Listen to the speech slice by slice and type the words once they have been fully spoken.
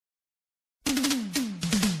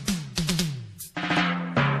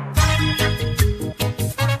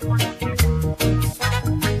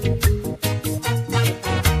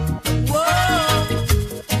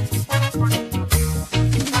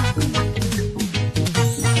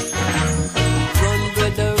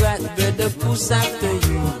puss after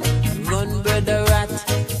you. Run, brother rat.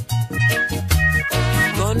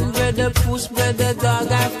 Run, brother puss, brother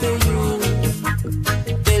dog after you.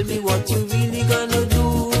 Tell me what you really gonna do.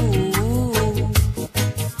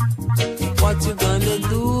 What you gonna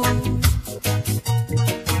do?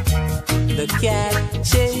 The cat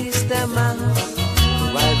chased the mouse,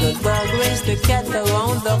 while the dog raced the cat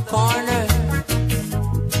around the corner.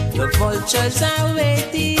 The vultures are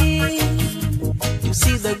waiting to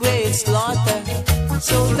see the great slaughter,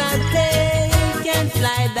 so that they can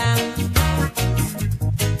fly down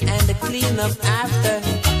and clean up after.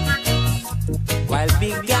 While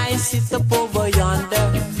big guys sit up over yonder,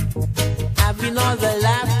 having all the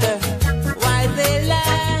laughter, while they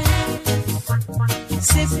lie,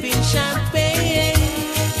 sipping champagne,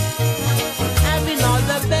 having all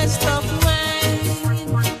the best of wine.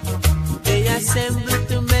 They assemble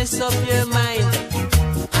to mess up your mind.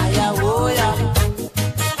 Ayawoya,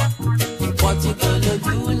 what you gonna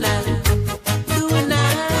do now? Do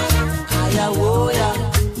now, ayawoya,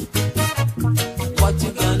 what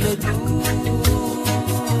you gonna do?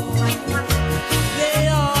 They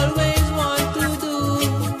always want to do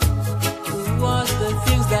what's the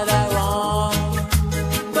things that are wrong,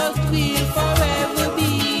 but we'll forever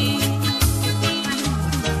be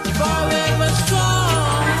forever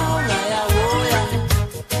strong. Ayawoya,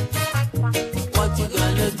 what you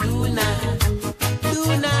gonna do now? Do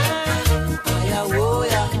now,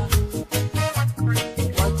 ayawoya,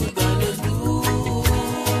 what you gonna do?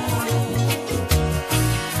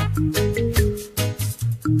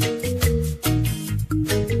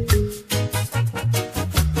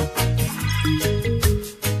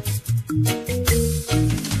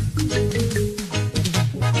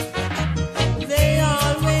 They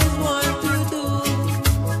always want to do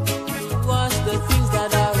what's the things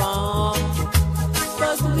that are wrong,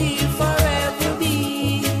 but we'll forever be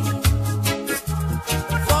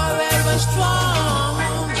forever strong.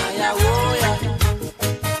 Ayawoya,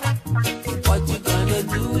 what you gonna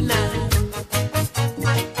do now?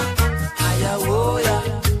 Ayawoya,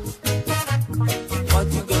 what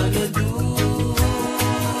you gonna do?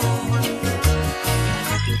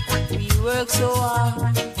 We work so hard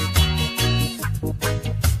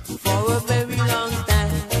for a very long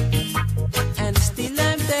time, and still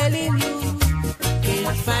I'm telling you,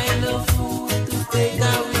 can't find no food to take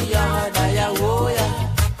away your heart. Ayawoya,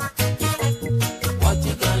 what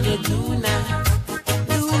you gonna do now?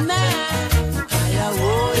 Do now,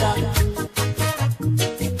 ayawoya,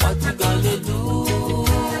 what you gonna do?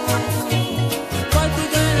 What you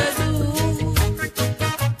gonna do?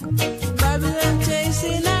 Babylon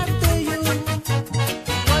chasing after you.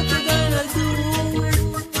 What you gonna do?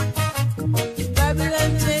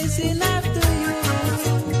 Babylon chasing after you.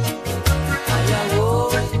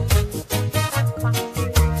 Ayawoya,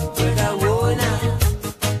 brother woe now.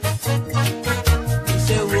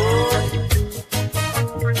 Sister woe,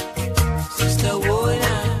 sister woe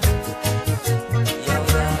now. Yo,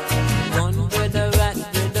 yo. One brother rat,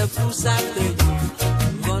 brother puss after